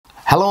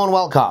Hello and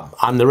welcome.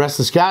 I'm the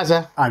Restless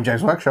Geyser. I'm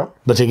James Workshop.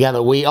 But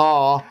together we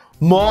are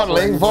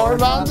Modelling for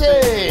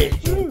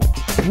Advantage.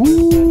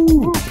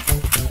 Woo!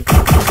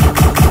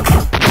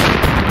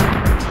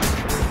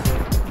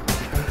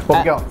 What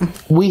we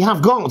got? We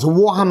have got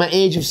Warhammer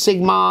Age of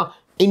Sigmar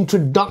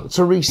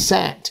Introductory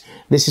Set.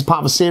 This is part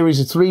of a series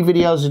of 3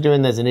 videos we're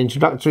doing. There's an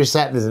introductory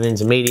set, there's an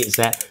intermediate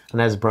set, and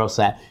there's a pro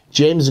set.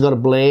 James has got a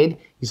blade.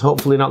 He's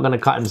hopefully not going to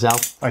cut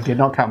himself. I did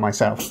not cut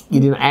myself. You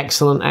did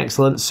excellent,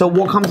 excellent. So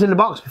what comes in the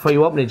box before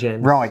you open it,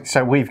 James? Right,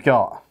 so we've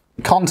got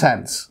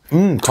contents.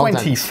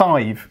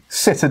 25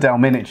 Citadel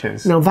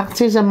miniatures. Now that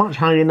is a much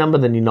higher number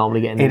than you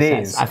normally get in these It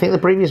sets. is. I think the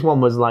previous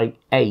one was like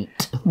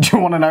 8. Do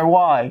you want to know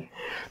why?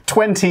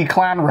 20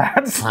 clan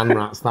rats. Clan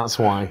rats, that's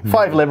why.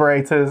 5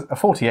 liberators, a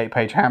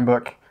 48-page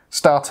handbook,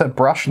 starter,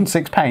 brush, and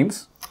 6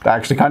 paints. That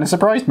actually kind of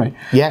surprised me.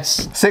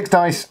 Yes. 6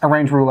 dice, a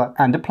range ruler,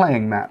 and a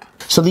playing mat.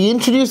 So they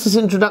introduced this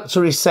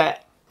introductory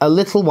set a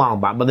little while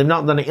back, but they've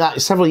not done it. Like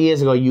several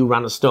years ago, you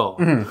ran a store,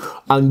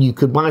 and you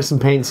could buy some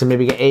paints and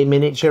maybe get a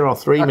miniature or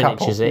 3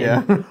 miniatures in.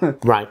 Yeah.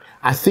 Right.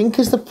 I think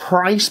as the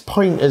price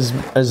point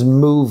has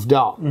moved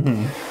up,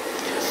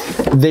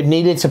 they've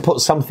needed to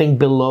put something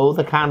below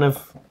the kind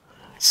of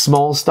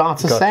small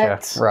starter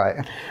set.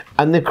 Right.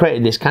 And they've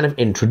created this kind of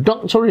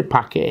introductory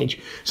package.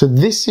 So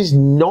this is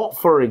not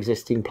for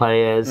existing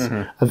players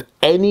of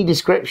any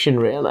description,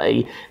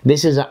 really.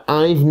 This is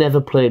I've never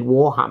played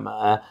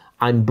Warhammer.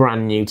 I'm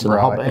brand new to the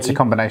hobby. It's a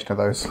combination of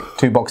those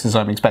 2 boxes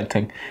I'm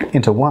expecting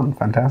into one.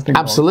 Fantastic.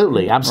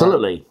 Absolutely,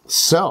 absolutely. Right.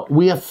 So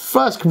we are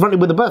first confronted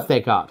with a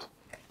birthday card.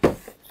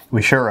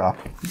 We sure are.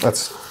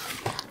 Let's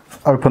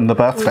open the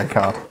birthday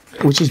card.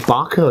 Which is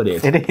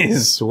barcoded. It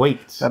is.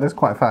 Sweet. That is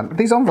quite fun.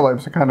 These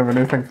envelopes are kind of a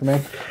new thing for me.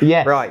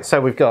 Yeah. Right,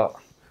 so we've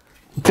got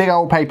big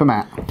old paper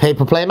mat.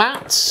 Paper play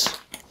mats.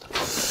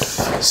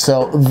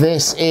 So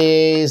this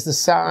is the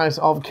size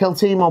of Kill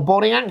Team or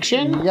Boarding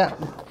Action. Yeah.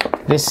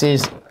 This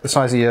is the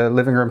size of your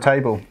living room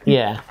table.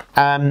 Yeah.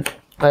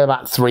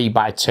 About 3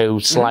 by 2,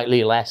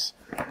 slightly less.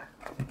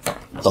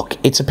 Look,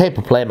 it's a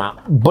paper play mat,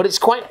 but it's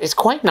quite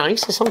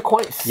nice. It's on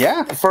quite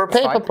for a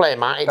paper play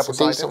mat. It's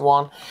a decent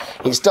one.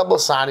 It's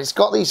double-sided. It's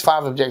got these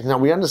 5 objectives. Now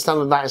we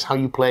understand that is how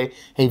you play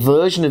a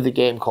version of the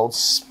game called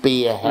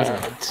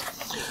Spearhead.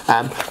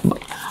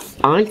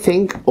 I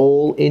think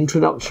all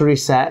introductory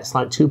sets,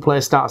 like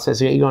 2-player start sets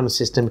that you go on the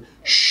system,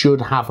 should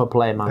have a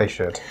play mat. They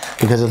should.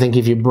 Because I think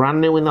if you're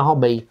brand new in the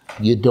hobby,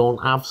 you don't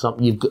have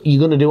something. You're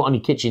going to do it on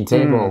your kitchen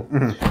table.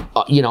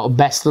 You know,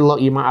 best of luck,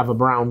 you might have a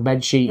brown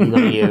bed sheet you're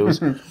going to use.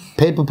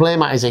 Paper play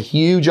mat is a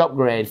huge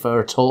upgrade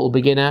for a total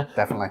beginner.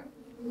 Definitely.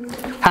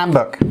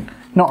 Handbook,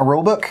 not a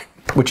rule book,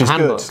 which is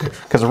good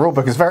because a rule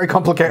book is very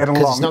complicated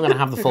and long. It's not going to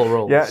have the full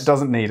rules. Yeah, it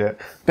doesn't need it.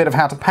 Bit of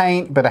how to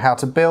paint, bit of how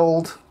to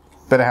build,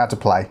 bit of how to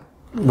play,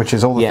 which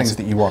is all the things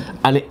that you want.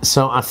 And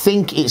so I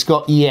think it's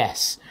got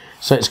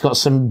So it's got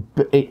some.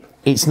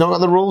 It's not got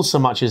the rules so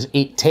much as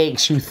it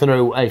takes you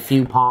through a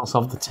few parts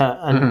of the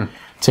turn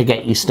to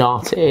get you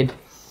started.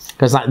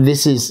 Because like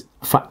this is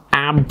for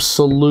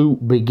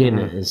absolute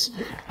beginners,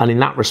 and in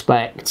that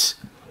respect,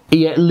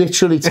 it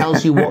literally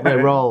tells you what they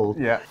rolled.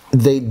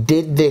 They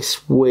did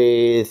this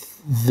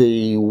with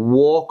the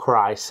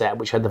Warcry set,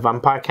 which had the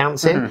vampire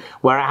counts in,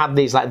 where I had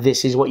these like,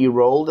 this is what you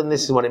rolled and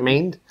this is what it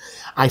meant.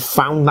 I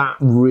found that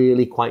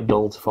really quite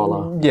dull to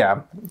follow.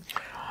 Yeah.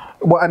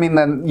 Well, I mean,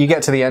 then you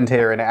get to the end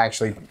here, and it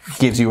actually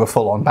gives you a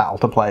full-on battle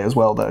to play as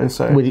well, though.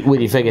 So with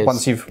your figures,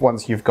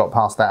 once you've got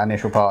past that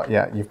initial part,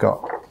 you've got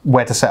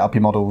where to set up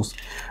your models,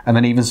 and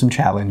then even some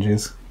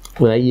challenges.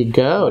 Well, there you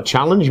go,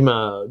 challenge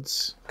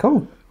modes.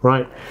 Cool,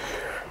 right?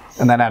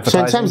 And then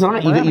advertising. So in terms of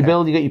that, you got your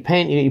build, you got your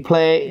paint, you got your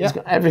play. It's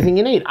got everything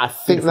you need. I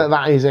think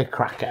that is a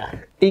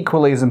cracker.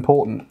 Equally as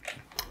important.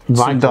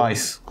 Some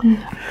dice.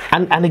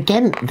 And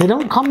again, they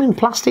don't come in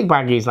plastic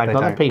baggies like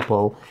other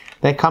people.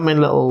 They come in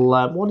little,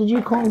 what did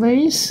you call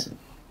these?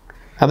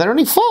 Are there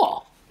only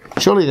 4?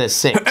 Surely there's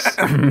 6.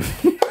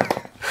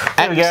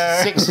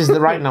 X6 is the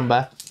right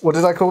number. What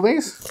did I call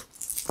these?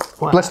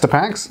 What? Blister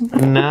packs?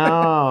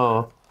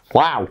 No.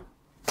 Wow.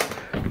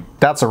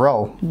 That's a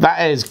roll.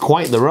 That is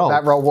quite the roll.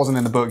 That roll wasn't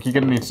in the book. You're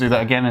going to need to do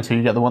that again until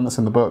you get the one that's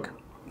in the book.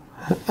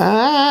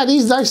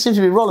 These dice seem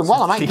to be rolling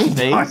well. I might keep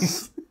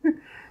these.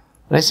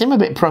 They seem a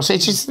bit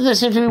processed. There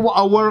seems to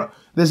be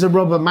there's a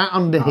rubber mat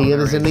under here.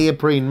 There's a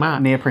neoprene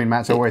mat. Neoprene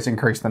mats always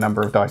increase the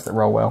number of dice that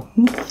roll well.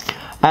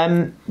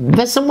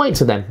 There's some weight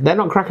to them. They're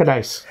not cracker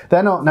dice.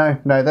 They're not. No.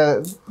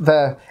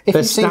 They're if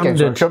you've seen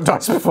Games Workshop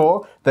dice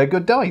before, they're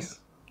good dice.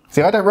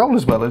 See, I don't roll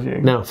as well as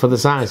you. No, for the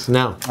size,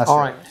 no. All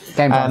right.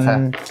 Game's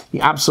unfair. You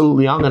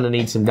absolutely are going to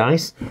need some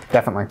dice.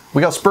 Definitely.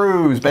 We got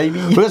sprues, baby.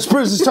 We got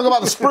sprues. Let's talk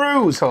about the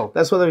sprues. Cool.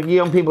 That's what the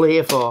young people are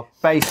here for.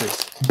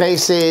 Bases.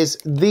 Bases.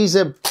 These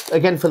are,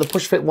 again, for the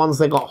push-fit ones,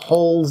 they've got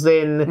holes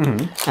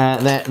in.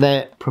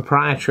 They're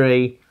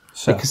proprietary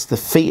because the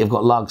feet have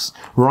got lugs.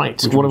 Right,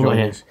 what have we got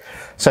here?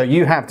 So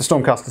you have the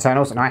Stormcast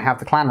Eternals and I have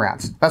the Clan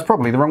Rats. That's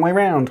probably the wrong way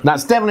round.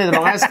 That's definitely the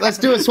wrong way. Let's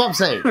do a swap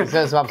save. Let's do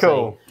a swap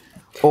save.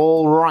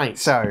 All right.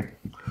 So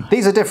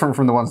These are different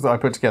from the ones that I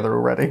put together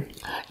already.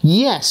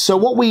 Yes, so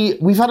what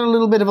we've had a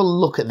little bit of a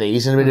look at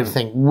these and a bit of a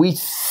think. We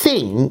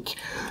think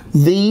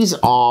these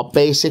are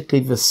basically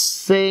the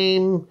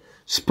same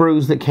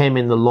sprues that came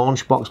in the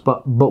launch box,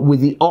 but with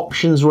the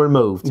options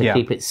removed to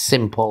keep it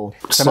simple.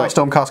 So my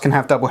Stormcast can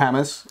have double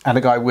hammers and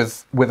a guy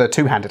with a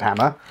two-handed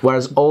hammer.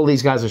 Whereas all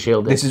these guys are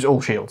shielded. This is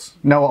all shields.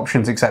 No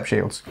options except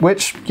shields.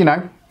 Which, you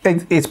know,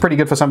 it's pretty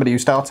good for somebody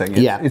who's starting.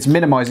 It's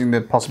minimising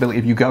the possibility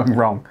of you going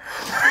wrong.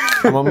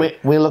 And when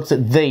we looked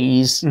at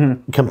these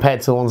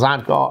compared to the ones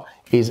I've got,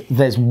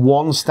 there's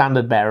one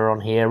standard bearer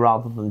on here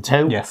rather than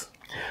two. Yes.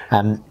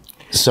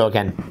 So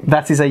again,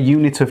 that is a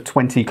unit of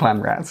 20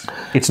 clan rats.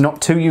 It's not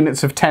 2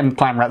 units of 10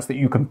 clan rats that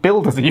you can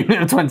build as a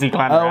unit of 20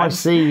 clan rats. Oh, I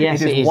see.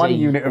 Yes, it is 1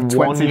 unit of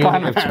 20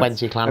 clan rats.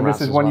 And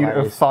this is 1 unit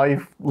of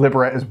 5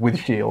 liberators with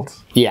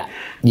shields. Yeah,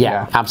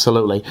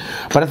 absolutely.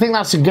 But I think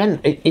that's, again,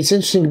 it's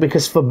interesting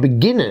because for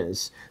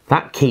beginners,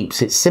 that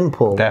keeps it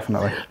simple.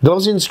 Definitely.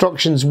 Those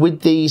instructions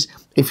with these,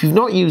 if you've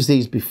not used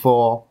these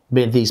before,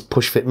 these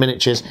push fit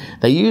miniatures,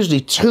 they're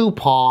usually 2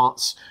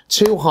 parts,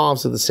 2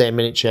 halves of the same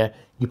miniature.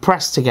 You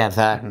press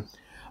together.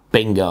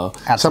 Bingo.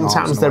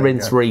 Sometimes they're in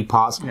 3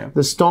 parts.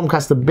 The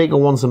Stormcast, the bigger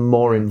ones are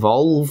more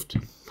involved.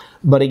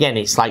 But again,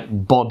 it's like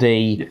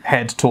body...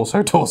 Head,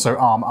 torso,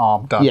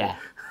 arm, done. Yeah.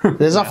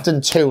 There's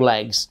often 2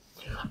 legs.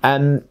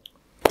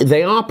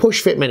 They are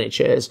push-fit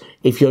miniatures.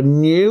 If you're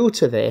new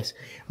to this,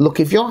 look,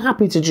 if you're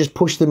happy to just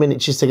push the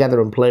miniatures together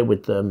and play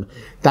with them,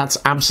 that's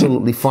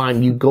absolutely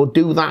fine. You go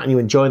do that and you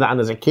enjoy that. And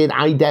as a kid,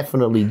 I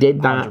definitely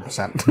did that.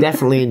 100%.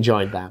 Definitely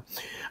enjoyed that.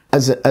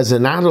 As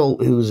an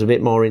adult who's a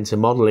bit more into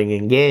modelling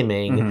and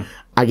gaming,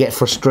 I get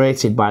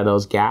frustrated by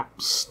those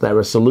gaps. There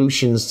are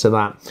solutions to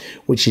that,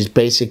 which is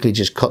basically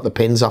just cut the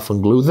pins off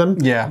and glue them.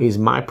 Yeah. Is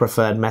my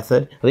preferred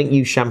method. I think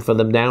you chamfer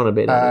them down a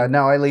bit.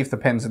 No, I leave the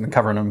pins and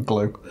cover them with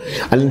glue.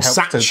 And then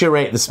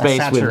saturate the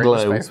space with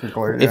glue.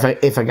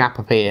 If a gap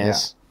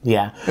appears.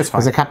 Yeah. It's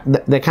fine.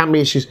 There can be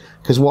issues,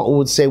 because what I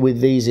would say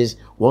with these is,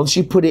 once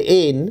you put it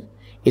in,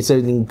 it's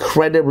an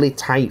incredibly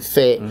tight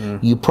fit.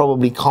 You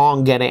probably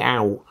can't get it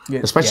out,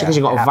 especially because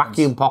you've got a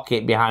vacuum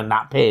pocket behind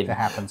that pin. It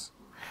happens.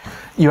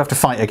 You have to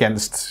fight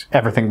against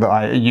everything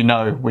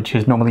that which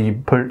is normally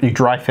you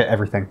dry fit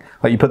everything.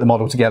 Like you put the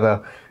model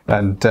together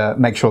and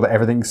make sure that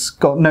everything's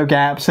got no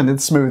gaps and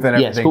it's smooth and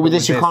everything. Yes, but with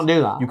this you can't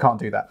do that. You can't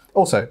do that.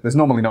 Also, there's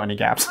normally not any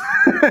gaps.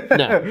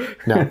 No,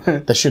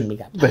 there shouldn't be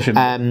gaps. There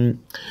shouldn't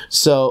be.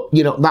 So,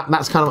 you know,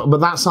 that's kind of, but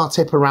that's our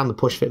tip around the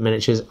push fit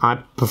miniatures. I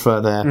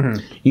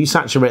prefer you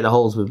saturate the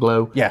holes with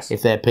glue. Yes.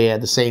 If they appear,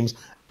 the seams.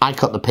 I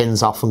cut the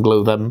pins off and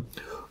glue them.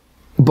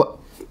 But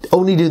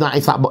only do that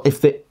if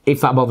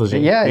that bothers you.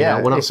 Yeah, you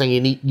know, we're not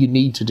saying you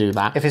need to do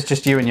that. If it's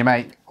just you and your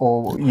mate,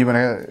 or you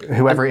and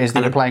whoever it is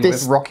that you're playing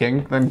with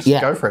rocking, then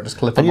just go for it. Just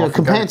clip them off. And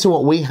compared to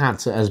what we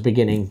had as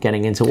beginning,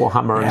 getting into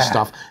Warhammer and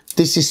stuff,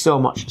 this is so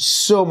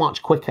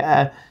much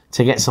quicker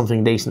to get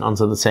something decent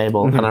onto the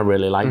table, and I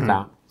really like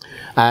that.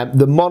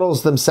 The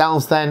models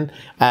themselves, then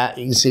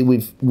you can see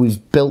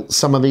we've built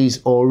some of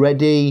these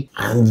already.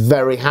 I'm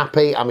very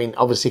happy. I mean,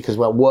 obviously because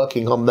we're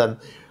working on them.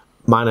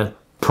 Mine are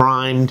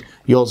primed.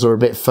 Yours are a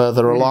bit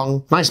further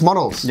along. Nice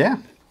models. Yeah.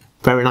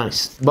 Very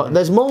nice. But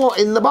there's more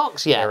in the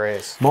box, There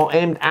is. More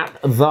aimed at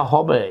the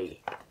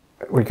hobby.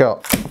 We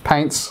got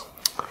paints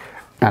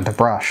and a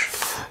brush.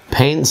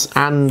 Paints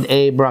and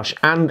a brush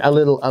and a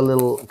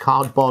little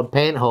cardboard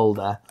paint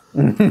holder,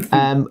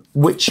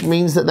 which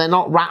means that they're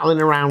not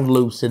rattling around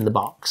loose in the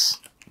box.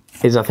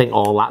 Is I think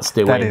all that's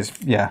doing. That is,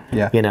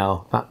 yeah. You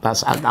know,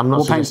 that's. I'm not.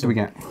 What paints do we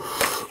get?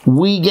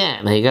 We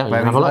get. There you go.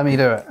 Let me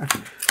do it.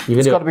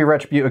 It's got to be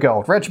Retributor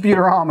Gold.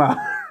 Retributor Armour.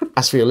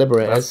 That's for your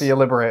Liberators. That's for your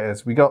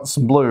Liberators. We got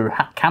some blue.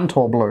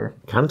 Cantor blue.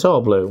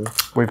 Cantor blue.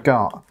 We've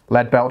got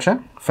Lead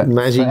Belcher.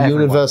 There's a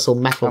universal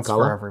metal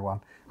colour. For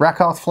everyone.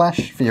 Rakarth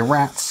Flesh for your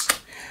rats.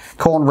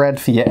 Corn Red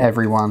for your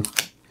everyone.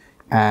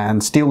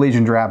 And Steel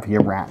Legion Drab for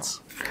your rats.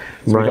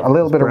 So we've got a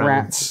little bit of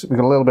rats, we've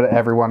got a little bit of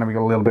everyone, and we've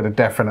got a little bit of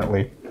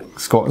definitely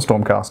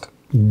Stormcast.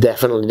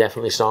 Definitely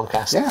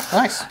Stormcast. Yeah,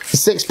 nice.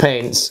 6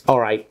 paints.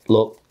 All right,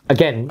 look.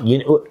 Again,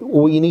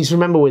 what you need to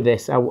remember with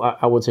this, I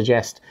would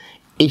suggest,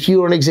 if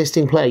you're an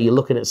existing player, you're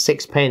looking at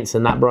 6 paints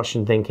and that brush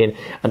and thinking,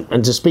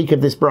 and to speak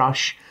of this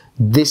brush,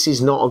 this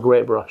is not a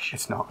great brush.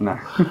 It's not, no.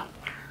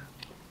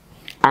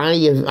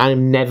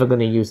 I'm never going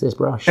to use this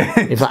brush.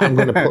 In fact, I'm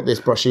going to put this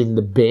brush in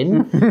the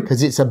bin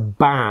because it's a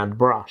bad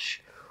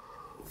brush.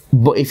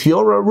 But if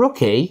you're a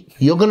rookie,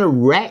 you're going to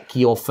wreck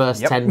your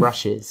first 10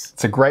 brushes.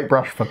 It's a great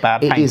brush for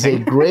bad painting. It is a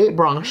great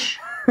brush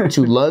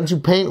to learn to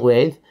paint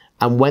with.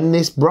 And when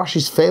this brush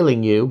is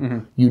failing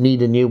you, you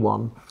need a new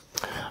one.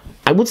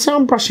 I would say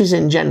on brushes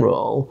in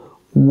general,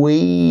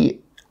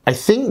 I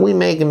think we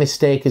make a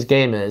mistake as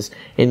gamers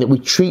in that we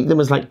treat them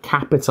as like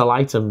capital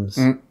items.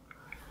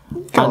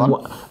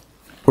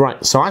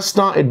 Right, so I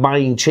started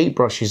buying cheap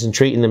brushes and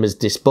treating them as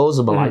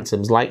disposable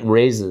items, like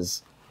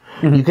razors.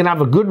 You can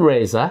have a good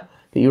razor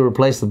that you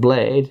replace the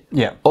blade,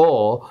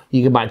 or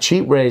you can buy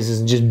cheap razors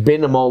and just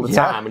bin them all the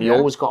time, and you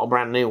always got a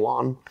brand new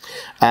one.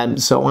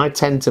 So I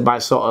tend to buy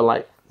sort of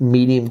like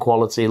medium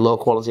quality, low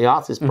quality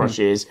artist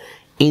brushes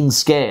in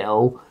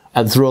scale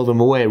and throw them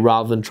away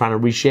rather than trying to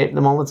reshape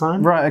them all the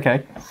time. Right,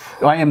 okay.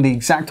 I am the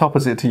exact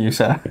opposite to you,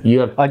 sir.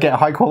 I get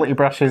high quality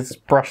brushes,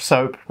 brush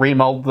soap,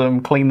 remold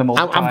them, clean them all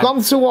the time. I've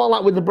gone through all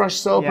that with the brush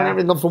soap and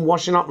everything, from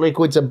washing up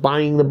liquid to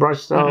buying the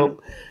brush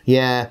soap.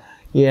 Yeah,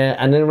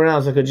 and then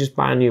realised I could just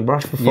buy a new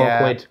brush for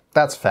 £4.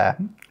 That's fair.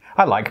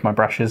 I like my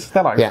brushes.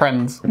 They're like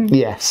friends.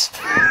 Yes.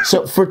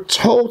 So for a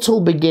total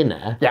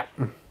beginner,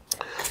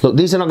 look,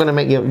 these are not going to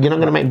make you're not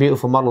going to make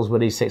beautiful models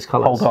with these 6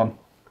 colours. Hold on.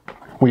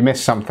 We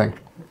missed something.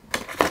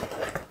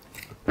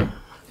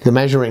 The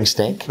measuring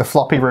stick. The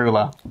floppy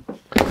ruler.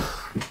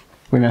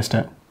 We missed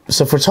it.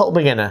 So for a total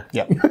beginner,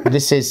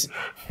 this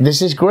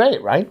is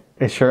great, right?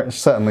 It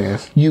certainly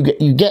is. You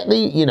get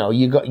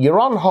the, you're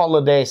on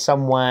holiday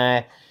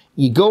somewhere,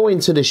 you go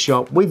into the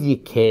shop with your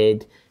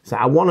kid, say,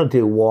 I want to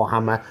do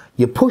Warhammer,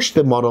 you push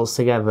the models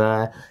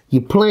together,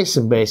 you play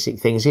some basic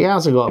things, he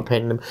hasn't got to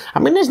paint them. I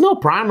mean, there's no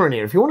primer in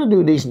here. If you want to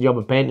do a decent job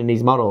of painting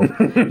these models,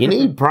 you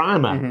need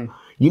primer.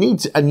 You need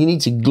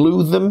to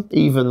glue them,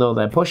 even though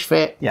they're push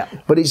fit. Yeah.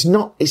 But it's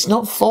not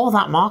for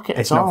that market at all.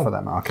 It's not for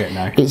that market,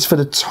 no. It's for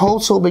the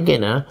total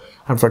beginner,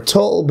 and for a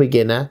total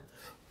beginner,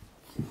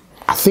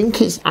 I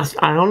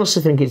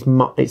honestly think it's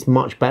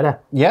much better.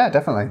 Yeah,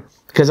 definitely.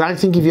 Because I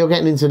think if you're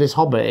getting into this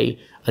hobby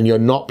and you're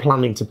not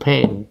planning to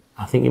paint,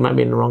 I think you might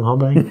be in the wrong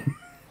hobby.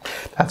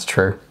 That's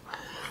true.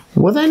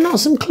 Were there not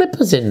some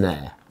clippers in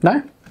there?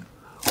 No.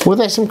 Were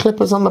there some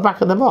clippers on the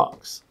back of the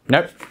box?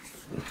 Nope.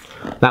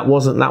 That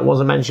wasn't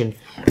mentioned.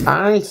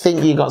 I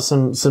think you got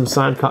some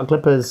side cut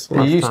clippers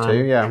last You used time.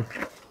 to, yeah.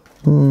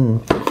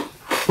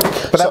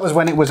 But that was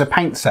when it was a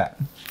paint set.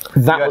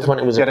 That was when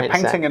it was a paint set. You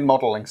had a painting and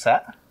modelling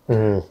set.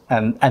 Mm.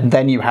 And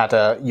then you had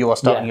you were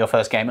starting your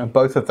first game, and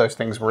both of those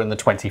things were in the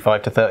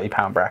 £25 to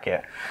 £30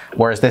 bracket.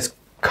 Whereas this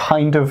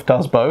kind of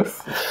does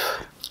both.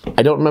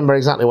 I don't remember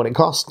exactly what it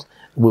cost.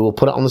 We will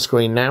put it on the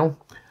screen now.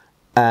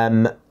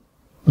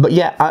 But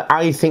yeah,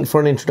 I think for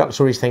an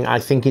introductory thing, I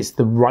think it's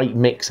the right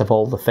mix of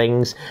all the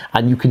things,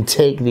 and you can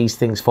take these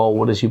things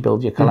forward as you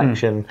build your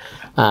collection.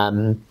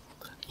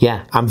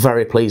 Yeah, I'm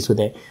very pleased with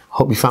it.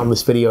 Hope you found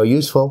this video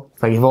useful.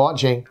 Thank you for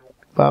watching.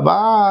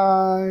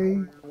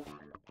 Bye-bye.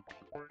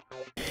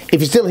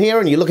 If you're still here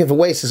and you're looking for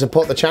ways to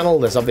support the channel,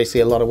 there's obviously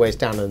a lot of ways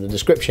down in the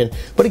description,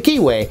 but a key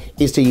way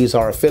is to use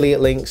our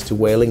affiliate links to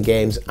Whaling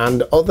Games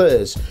and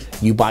others.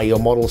 You buy your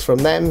models from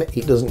them,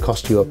 it doesn't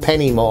cost you a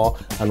penny more,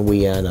 and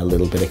we earn a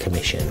little bit of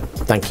commission.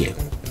 Thank you.